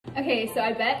Okay, so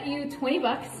I bet you 20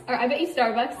 bucks, or I bet you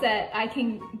Starbucks that I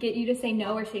can get you to say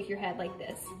no or shake your head like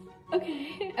this.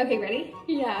 Okay. Okay, ready?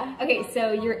 Yeah. Okay,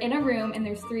 so you're in a room and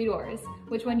there's 3 doors.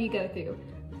 Which one do you go through?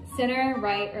 Center,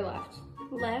 right, or left?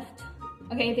 Left.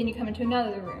 Okay, then you come into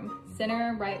another room.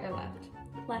 Center, right, or left?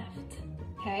 Left.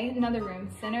 Okay, another room.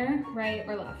 Center, right,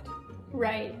 or left?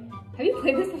 Right. Have you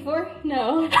played this before?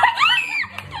 No.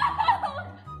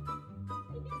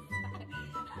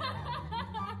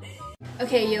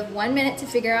 Okay, you have 1 minute to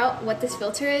figure out what this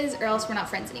filter is, or else we're not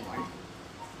friends anymore.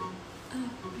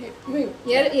 Wait.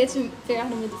 You have to figure out how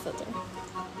to move the filter.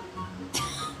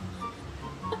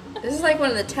 This is like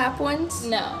one of the tap ones?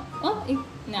 No. Well,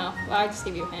 no. Well, I just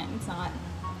gave you a hint. It's not.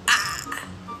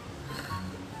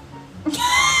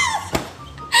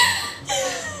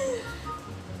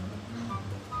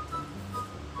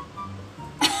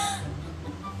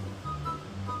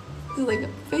 This is like a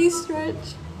face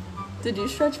stretch. Did you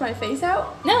stretch my face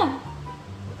out? No.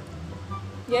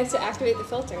 You have to activate the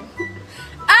filter.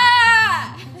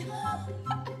 Ah!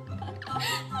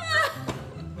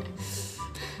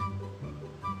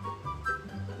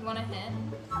 You want a hint?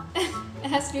 It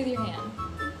has to do with your hand.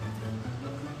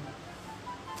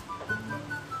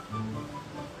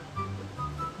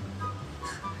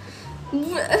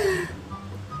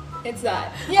 It's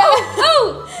that. Yeah.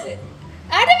 Oh! Activate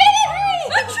it! Hurry!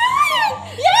 I'm trying!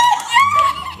 Yeah!